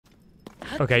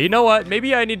Okay, you know what?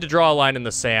 Maybe I need to draw a line in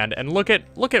the sand and look at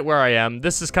where I am.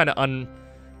 This is kind of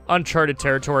uncharted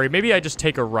territory. Maybe I just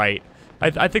take a right.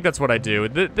 I think that's what I do.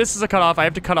 This is a cutoff. I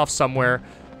have to cut off somewhere.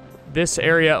 This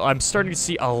area, I'm starting to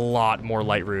see a lot more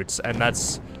light roots, and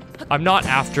that's... I'm not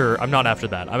after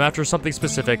that. I'm after something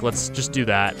specific. Let's just do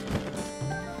that.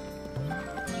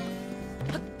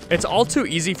 It's all too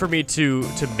easy for me to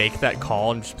make that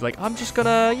call and just be like, I'm just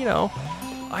gonna, you know,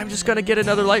 I'm just gonna get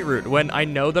another light root when I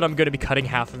know that I'm gonna be cutting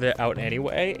half of it out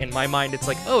anyway. In my mind, it's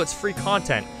like, oh, it's free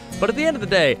content. But at the end of the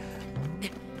day,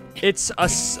 it's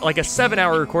like a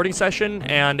 7-hour recording session,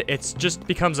 and it's just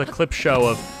becomes a clip show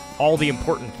of all the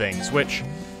important things, which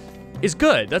is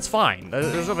good. That's fine.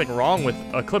 There's nothing wrong with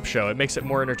a clip show. It makes it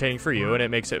more entertaining for you, and it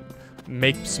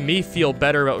makes me feel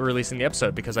better about releasing the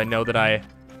episode because I know that I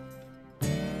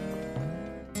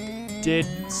did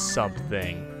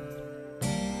something.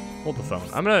 Hold the phone.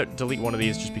 I'm gonna delete one of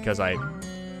these just because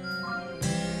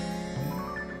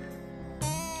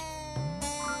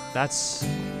that's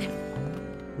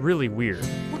really weird.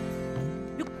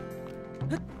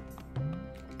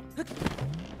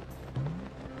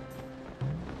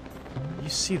 You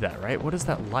see that, right? What is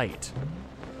that light?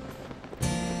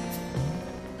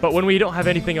 But when we don't have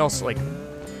anything else, like,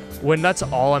 when that's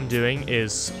all I'm doing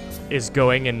is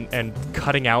going and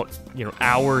cutting out, you know,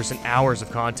 hours and hours of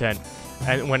content,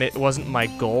 and when it wasn't my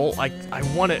goal, I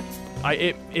want it.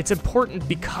 It's important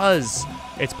because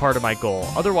it's part of my goal.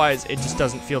 Otherwise, it just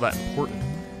doesn't feel that important.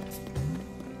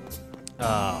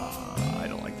 I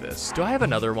don't like this. Do I have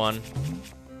another one?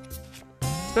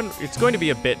 It's going to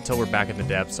be a bit until we're back in the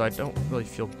depths, so I don't really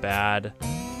feel bad.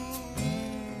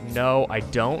 No, I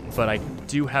don't, but I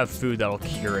do have food that'll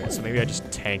cure it, so maybe I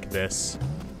just tank this.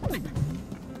 I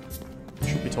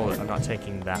should be told that I'm not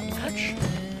tanking that much.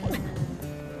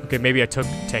 Okay, maybe I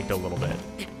tanked a little bit.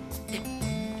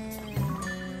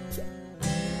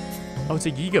 Oh, it's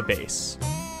a Giga base.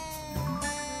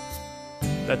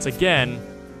 That's, again,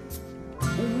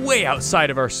 way outside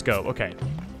of our scope. Okay.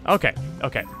 Okay.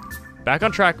 Okay. Back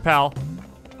on track, pal.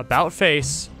 About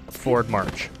face, forward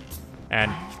march. And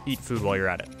eat food while you're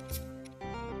at it.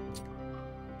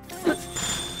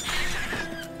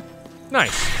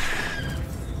 Nice.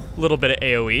 A little bit of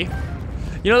AoE.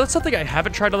 You know, that's something I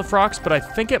haven't tried on the frogs, but I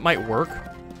think it might work.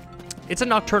 It's a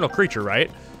nocturnal creature, right?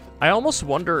 I almost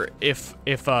wonder if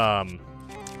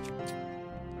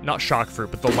not shock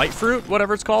fruit, but the light fruit,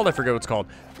 whatever it's called, I forget what it's called,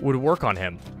 would work on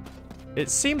him. It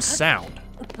seems sound.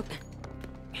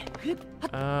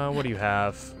 What do you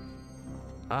have?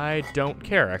 I don't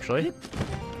care, actually.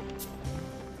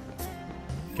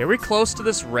 Okay, are we close to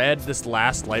this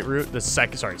last light root?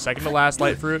 Second to last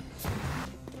light fruit?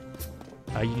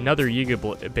 Another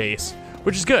Yiga base,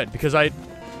 which is good, because I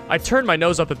turned my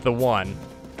nose up at the one,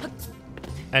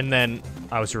 and then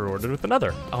I was rewarded with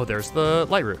another. Oh, there's the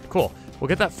light root. Cool. We'll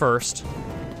get that first.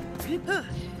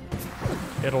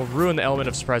 It'll ruin the element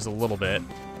of surprise a little bit.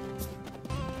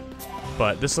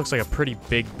 But this looks like a pretty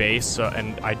big base,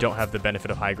 and I don't have the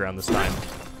benefit of high ground this time.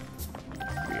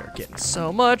 We are getting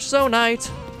so much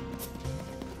Zonite.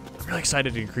 I'm really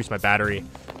excited to increase my battery.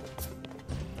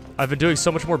 I've been doing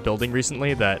so much more building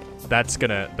recently that that's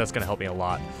gonna help me a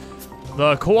lot.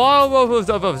 The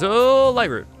koala light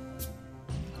root.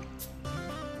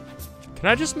 Can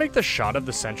I just make the shot of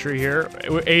the century here?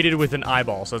 Aided with an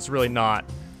eyeball, so it's really not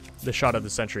the shot of the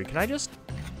century. Can I just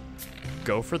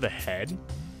go for the head?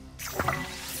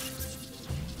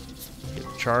 Get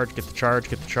the charge, get the charge,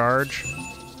 get the charge.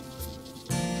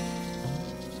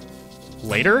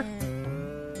 Later?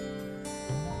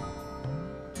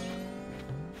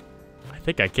 I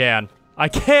think I can. I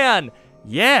can!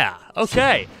 Yeah!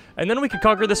 Okay. And then we can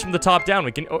conquer this from the top down.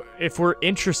 We can, if we're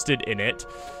interested in it,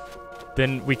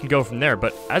 then we can go from there.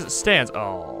 But as it stands,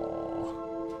 oh.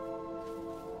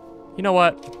 You know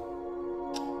what?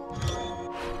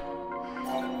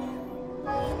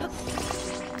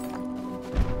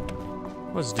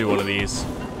 Let's do one of these.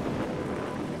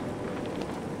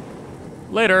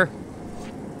 Later.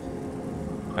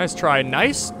 Nice try.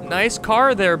 Nice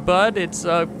car there, bud. It's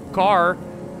a car.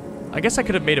 I guess I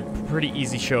could have made a pretty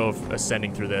easy show of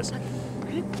ascending through this.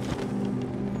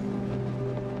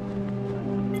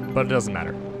 But it doesn't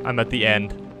matter. I'm at the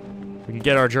end. We can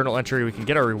get our journal entry. We can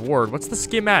get our reward. What's the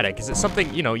schematic? Is it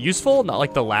something, you know, useful? Not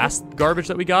like the last garbage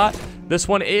that we got? This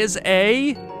one is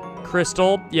a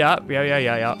crystal. Yeah.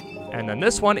 And then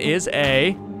this one is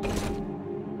a...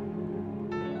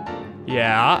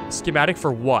 Yeah. Schematic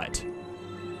for what?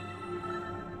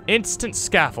 Instant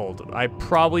scaffold. I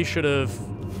probably should have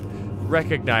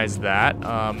recognized that.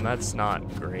 That's not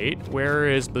great. Where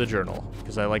is the journal?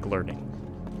 Because I like learning.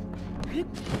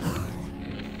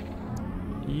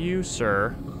 You,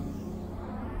 sir.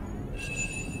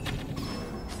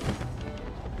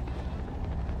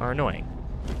 Are annoying.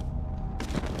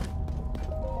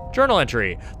 Journal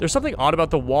entry. There's something odd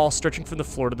about the wall stretching from the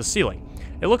floor to the ceiling.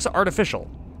 It looks artificial.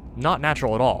 Not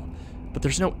natural at all. But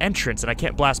there's no entrance and I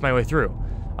can't blast my way through.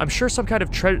 I'm sure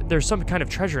there's some kind of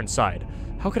treasure inside.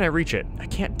 How can I reach it? I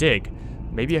can't dig.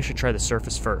 Maybe I should try the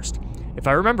surface first. If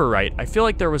I remember right, I feel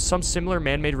like there was some similar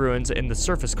man-made ruins in the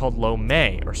surface called Lo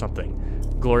May or something.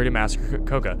 Glory to Master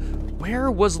Koga. Where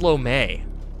was Lo May?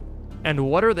 And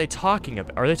what are they talking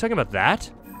about? Are they talking about that?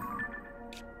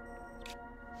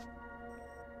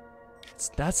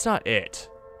 That's not it.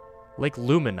 Lake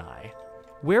Lumini.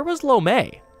 Where was Lo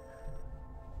May?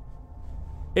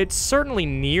 It's certainly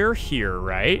near here,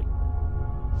 right?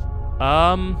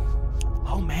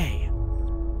 Lo May.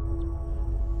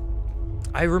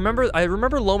 I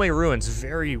remember Lo May ruins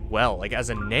very well, like as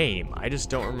a name. I just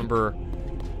don't remember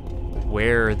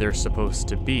where they're supposed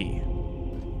to be.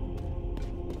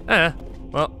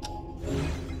 Well.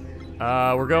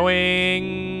 We're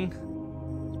going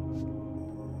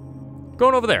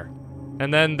over there.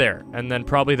 And then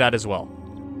probably that as well.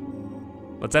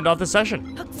 Let's end off the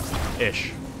session.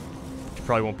 Ish. It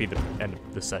probably won't be the end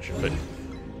of the session, but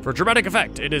for dramatic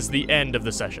effect, it is the end of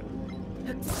the session.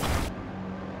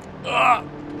 Ugh.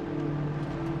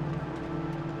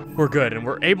 We're good, and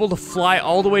we're able to fly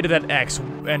all the way to that X,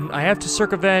 and I have to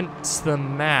circumvent the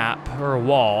map, or a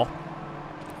wall.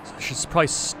 So I should probably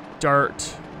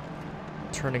start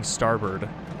turning starboard.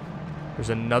 There's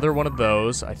another one of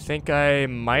those. I think I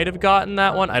might have gotten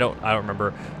that one. I don't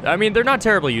remember. I mean, they're not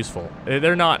terribly useful.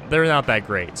 They're not that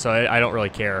great, so I don't really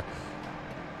care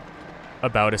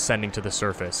about ascending to the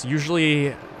surface.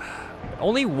 Usually,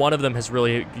 only one of them has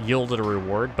really yielded a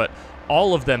reward, but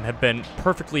all of them have been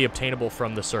perfectly obtainable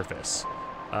from the surface.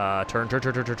 Turn.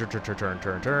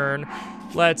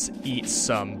 Let's eat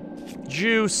some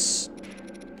juice.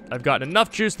 I've gotten enough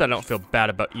juice that I don't feel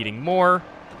bad about eating more.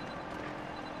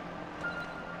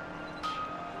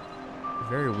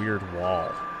 Very weird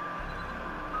wall.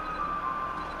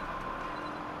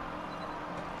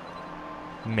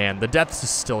 Man, the depths is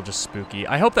still just spooky.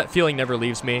 I hope that feeling never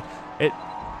leaves me.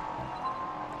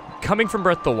 Coming from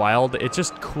Breath of the Wild, it's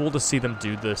just cool to see them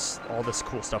do all this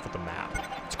cool stuff with the map.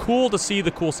 It's cool to see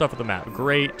the cool stuff with the map.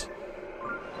 Great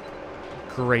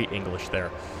English there.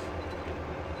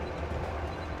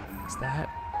 Is that?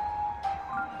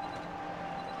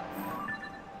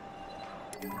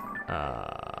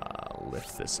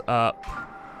 Lift this up.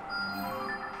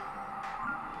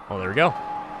 Oh, there we go.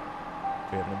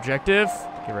 We have an objective.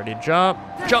 Get ready to jump.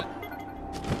 Jump!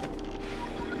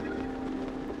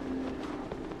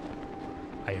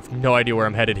 I have no idea where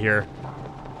I'm headed here.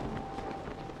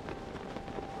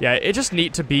 Yeah, it's just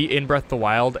neat to be in Breath of the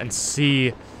Wild and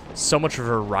see so much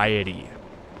variety.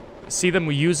 See them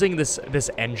using this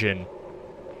engine.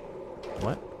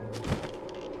 What?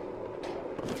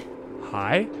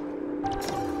 Hi?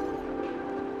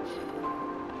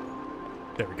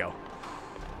 There we go.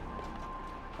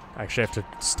 I actually have to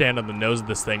stand on the nose of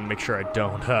this thing and make sure I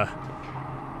don't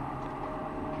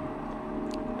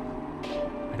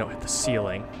hit the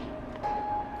ceiling.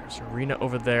 There's an arena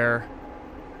over there.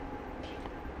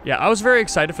 Yeah, I was very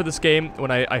excited for this game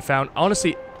when I found,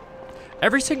 honestly,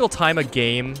 every single time a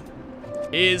game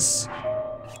is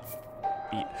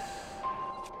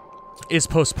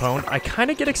postponed, I kind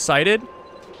of get excited.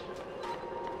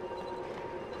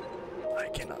 I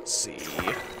cannot see.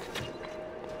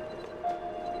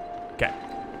 Okay.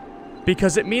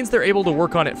 Because it means they're able to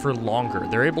work on it for longer.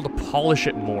 They're able to polish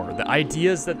it more. The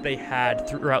ideas that they had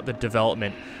throughout the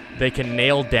development, they can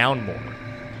nail down more.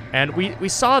 And we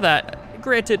saw that.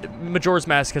 Granted, Majora's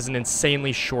Mask has an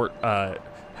insanely short,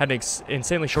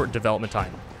 insanely short development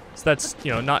time. So that's,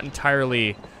 you know, not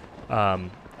entirely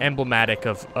emblematic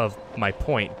of my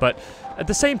point. But at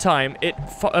the same time, it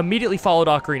immediately followed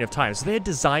Ocarina of Time. So they had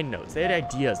design notes. They had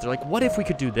ideas. They're like, what if we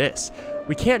could do this?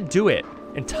 We can't do it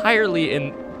entirely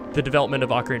in the development of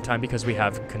Ocarina of Time because we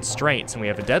have constraints and we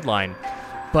have a deadline.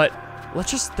 But let's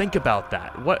just think about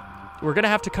that. We're going to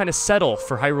have to kind of settle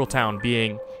for Hyrule Town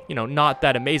being, you know, not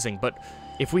that amazing. But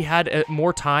if we had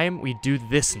more time, we'd do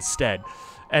this instead.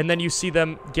 And then you see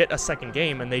them get a second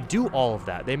game, and they do all of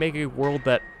that. They make a world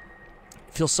that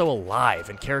feels so alive,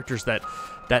 and characters that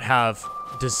have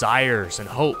desires and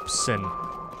hopes, and I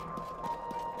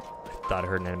thought I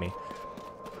heard an enemy.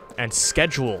 And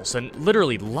schedules, and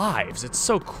literally lives. It's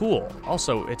so cool.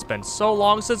 Also, it's been so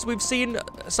long since we've seen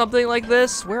something like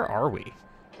this. Where are we?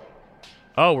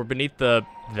 Oh, we're beneath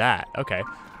that. Okay.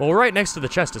 Well, we're right next to the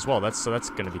chest as well. So that's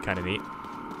gonna be kind of neat.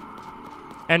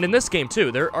 And in this game,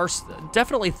 too, there are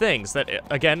definitely things that,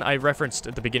 again, I referenced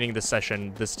at the beginning of this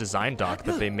session, this design doc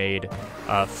that they made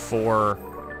for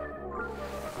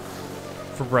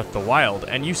Breath of the Wild.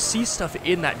 And you see stuff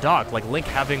in that doc, like Link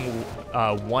having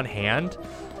one hand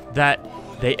that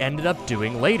they ended up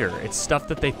doing later. It's stuff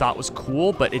that they thought was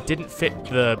cool, but it didn't fit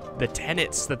the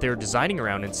tenets that they were designing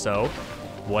around. And so,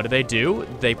 what do?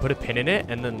 They put a pin in it,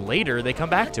 and then later they come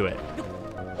back to it.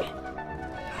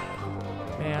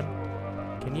 Man.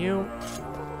 Can you?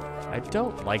 I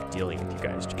don't like dealing with you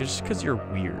guys just because you're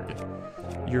weird.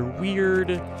 You're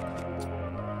weird. I'm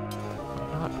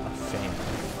not a fan.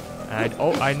 And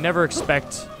I never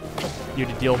expect you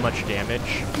to deal much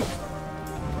damage.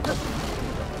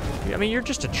 I mean, you're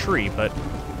just a tree, but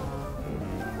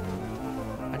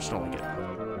I just don't like it.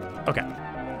 Okay.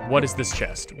 What is this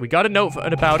chest? We got a note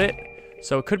about it,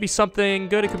 so it could be something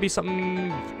good. It could be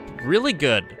something really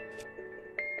good.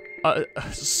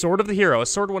 Sword of the Hero. A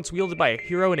sword once wielded by a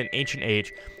hero in an ancient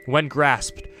age. When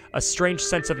grasped, a strange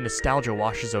sense of nostalgia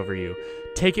washes over you.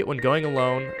 Take it when going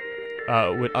alone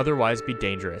would otherwise be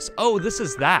dangerous. Oh, this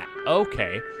is that.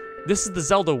 Okay. This is the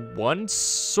Zelda 1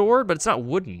 sword, but it's not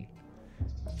wooden.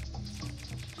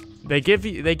 They gave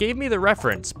me the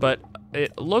reference, but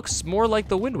it looks more like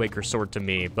the Wind Waker sword to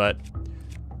me, but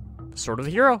Sword of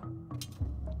the Hero.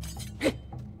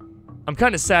 I'm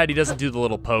kind of sad he doesn't do the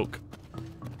little poke.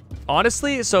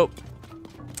 Honestly, so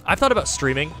I've thought about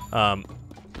streaming,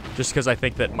 just because I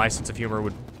think that my sense of humor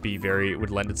would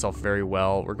lend itself very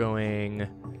well. We're going,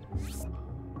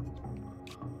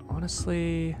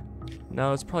 honestly,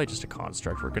 no, it's probably just a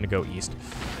construct. We're gonna go east.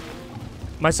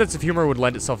 My sense of humor would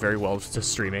lend itself very well to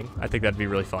streaming. I think that'd be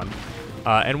really fun.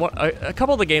 And a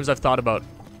couple of the games I've thought about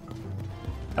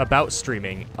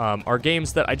streaming are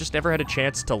games that I just never had a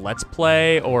chance to let's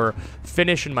play or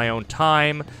finish in my own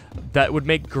time that would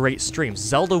make great streams.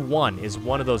 Zelda 1 is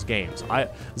one of those games.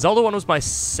 Zelda 1 was my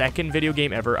second video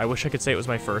game ever. I wish I could say it was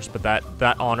my first, but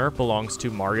that honor belongs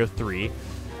to Mario 3.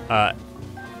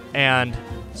 And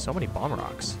so many bomb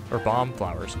rocks, or bomb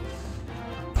flowers.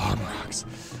 Bomb rocks.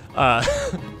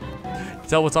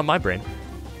 Tell what's on my brain.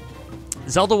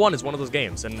 Zelda 1 is one of those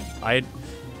games, and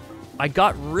I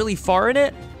got really far in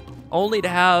it, only to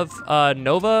have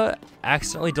Nova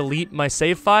accidentally delete my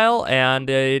save file, and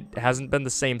it hasn't been the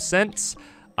same since.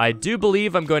 I do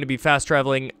believe I'm going to be fast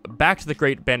traveling back to the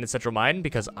Great Abandoned Central Mine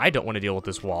because I don't want to deal with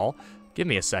this wall. Give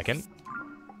me a second.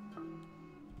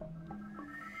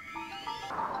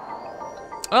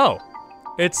 Oh,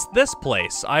 it's this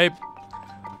place. I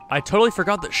totally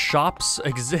forgot that shops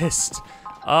exist.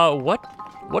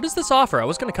 What does this offer? I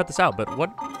was gonna cut this out, but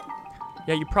what?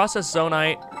 Yeah, you process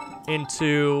Zonite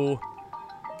into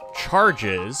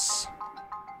charges.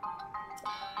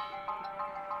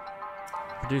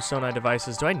 Produce Zonite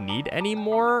devices. Do I need any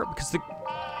more? Because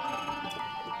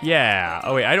yeah.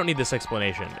 Oh wait, I don't need this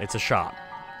explanation. It's a shop.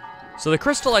 So the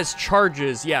crystallized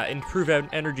charges, yeah, improve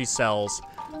energy cells,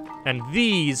 and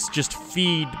these just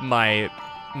feed my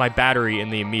battery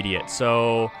in the immediate.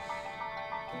 So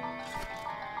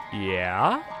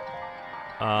yeah.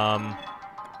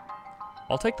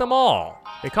 I'll take them all.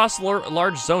 It costs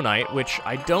large Zonite, which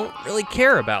I don't really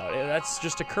care about. That's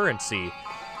just a currency.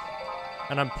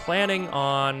 And I'm planning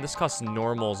on, this costs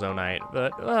normal Zonite,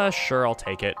 but sure, I'll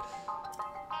take it.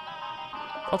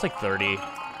 I'll take 30.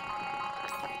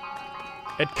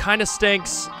 It kind of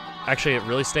stinks. Actually, it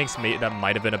really stinks. That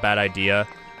might have been a bad idea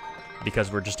because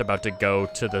we're just about to go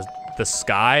to the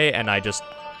sky and I just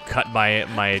cut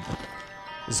my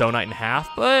Zonite in half,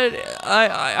 but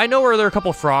I know where there are a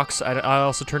couple frocks. I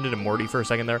also turned into Morty for a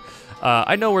second there.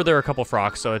 I know where there are a couple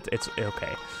frocks, so it's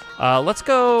okay. Let's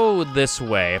go this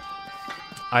way.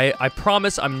 I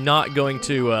promise I'm not going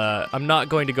to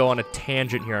go on a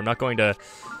tangent here. I'm not going to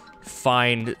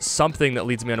find something that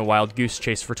leads me on a wild goose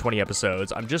chase for 20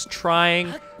 episodes. I'm just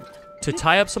trying to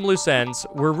tie up some loose ends.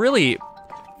 We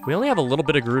only have a little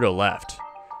bit of Gerudo left.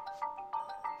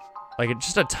 Like,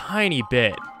 just a tiny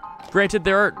bit. Granted,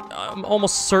 there are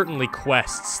almost certainly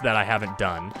quests that I haven't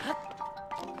done.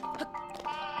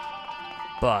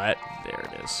 But, there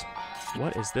it is.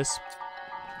 What is this?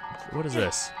 What is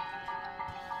this?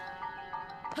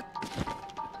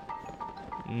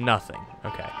 Nothing.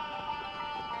 Okay.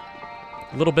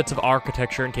 Little bits of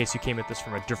architecture in case you came at this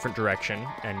from a different direction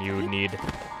and you need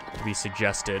to be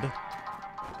suggested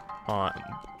on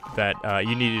that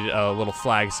you needed a little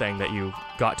flag saying that you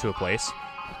got to a place.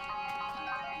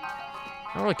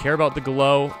 I don't really care about the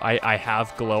glow. I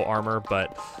have glow armor,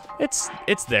 but it's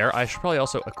there. I should probably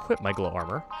also equip my glow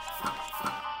armor.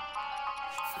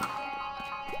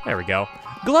 There we go.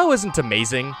 Glow isn't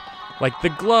amazing. Like, the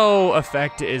glow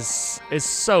effect is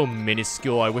so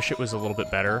minuscule. I wish it was a little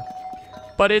bit better.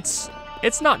 But it's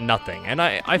not nothing. And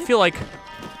I feel like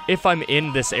if I'm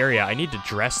in this area, I need to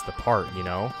dress the part, you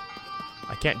know?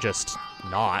 I can't just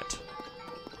not.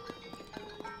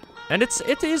 And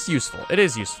it is useful. It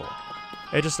is useful.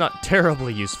 It's just not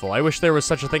terribly useful. I wish there was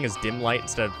such a thing as dim light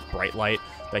instead of bright light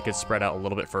that could spread out a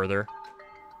little bit further.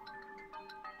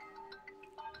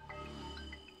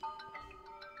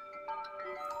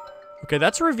 Okay,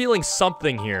 that's revealing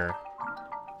something here.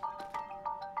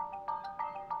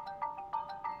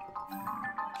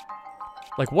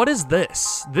 Like, what is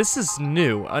this? This is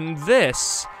new, and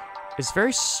this is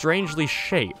very strangely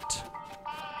shaped.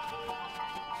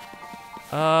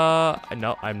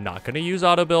 No, I'm not gonna use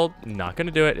auto build. Not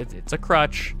gonna do it. It's a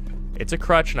crutch. It's a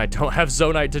crutch, and I don't have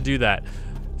Zonite to do that.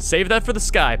 Save that for the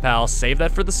sky, pal. Save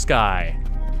that for the sky.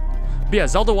 But yeah,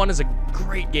 Zelda 1 is a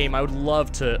great game. I would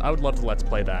love to let's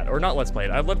play that. Or not let's play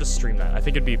it. I'd love to stream that. I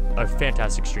think it'd be a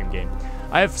fantastic stream game.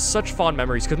 I have such fond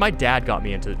memories, because my dad got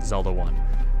me into Zelda 1.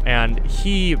 And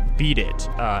he beat it,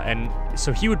 and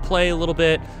so he would play a little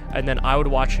bit, and then I would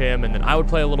watch him, and then I would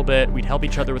play a little bit. We'd help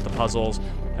each other with the puzzles.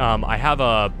 I have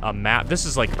a map. This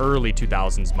is like early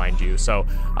 2000s, mind you. So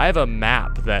I have a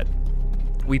map that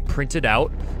we printed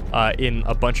out in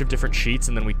a bunch of different sheets,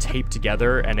 and then we taped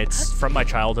together, and it's from my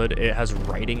childhood. It has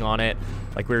writing on it.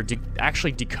 Like, we were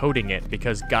actually decoding it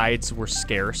because guides were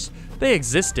scarce. They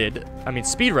existed. I mean,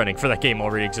 speedrunning for that game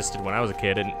already existed when I was a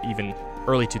kid, and even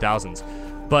early 2000s.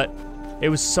 But it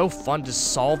was so fun to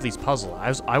solve these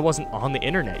puzzles. I wasn't on the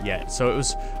internet yet, so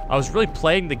I was really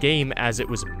playing the game as it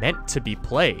was meant to be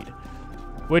played,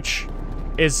 which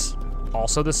is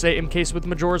also the same case with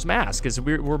Majora's Mask, is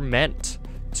we're meant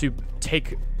to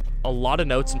take a lot of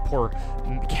notes and pour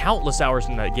countless hours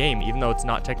in that game, even though it's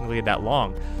not technically that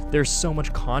long. There's so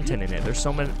much content in it. There's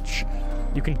so much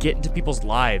you can get into people's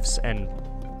lives, and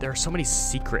there are so many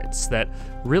secrets that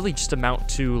really just amount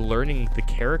to learning the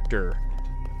character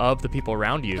of the people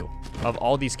around you, of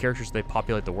all these characters they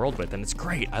populate the world with, and it's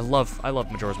great. I love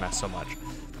Majora's Mask so much.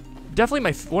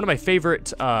 Definitely one of my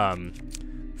favorite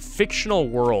fictional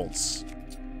worlds,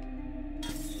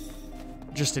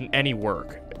 just in any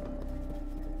work.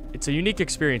 It's a unique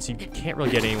experience you can't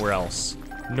really get anywhere else,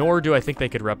 nor do I think they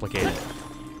could replicate it.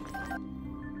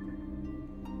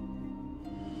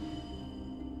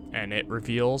 And it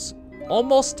reveals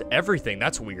almost everything.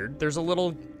 That's weird. There's a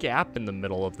little gap in the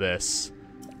middle of this.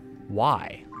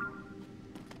 Why?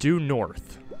 Due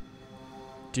north.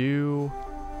 Due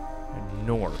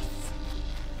north.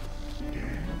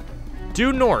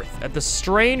 Due north at this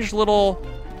strange little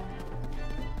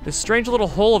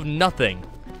hole of nothing,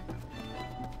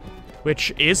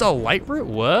 which is a light route.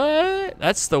 What?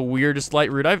 That's the weirdest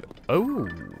light route I've. Oh,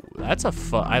 that's a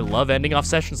fun. I love ending off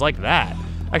sessions like that.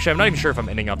 Actually, I'm not even sure if I'm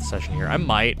ending off the session here. I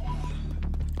might.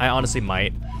 I honestly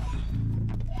might.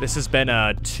 This has been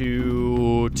a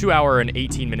 2 hour and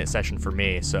 18-minute session for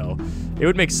me, so it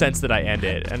would make sense that I end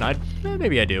it. And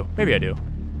maybe I do. Maybe I do.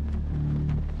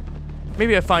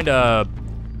 Maybe I find a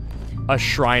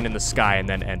shrine in the sky and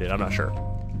then end it. I'm not sure.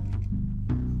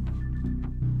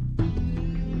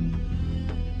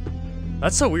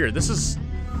 That's so weird. This is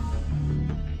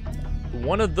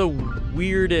one of the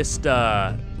weirdest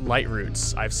light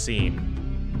routes I've seen.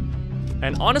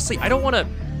 And honestly, I don't want to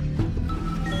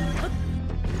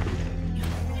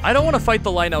fight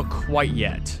the Lionel quite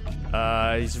yet.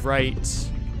 He's right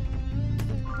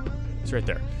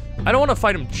there. I don't want to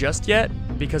fight him just yet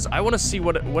because I want to see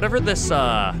whatever this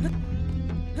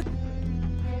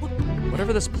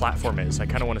platform is. I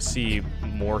kind of want to see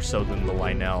more so than the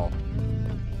Lionel.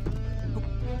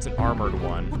 It's an armored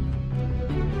one.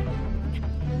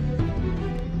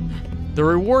 The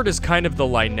reward is kind of the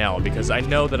Lionel because I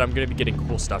know that I'm going to be getting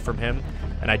cool stuff from him,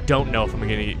 and I don't know if I'm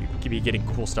going to be getting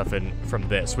cool stuff from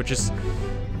this, which is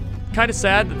kind of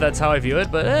sad that that's how I view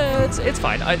it, but it's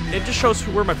fine. It just shows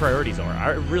where my priorities are.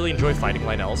 I really enjoy fighting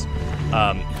Lionels.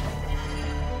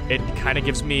 It kind of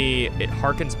gives me, it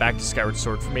harkens back to Skyward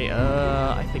Sword for me.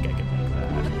 I think I can make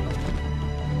that.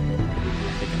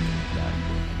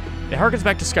 It harkens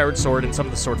back to Skyward Sword and some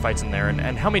of the sword fights in there,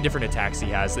 and how many different attacks he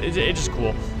has. It's just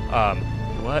cool.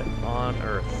 What on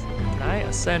earth? Can I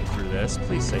ascend through this?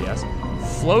 Please say yes.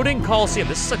 Floating Coliseum.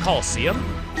 This is a Coliseum?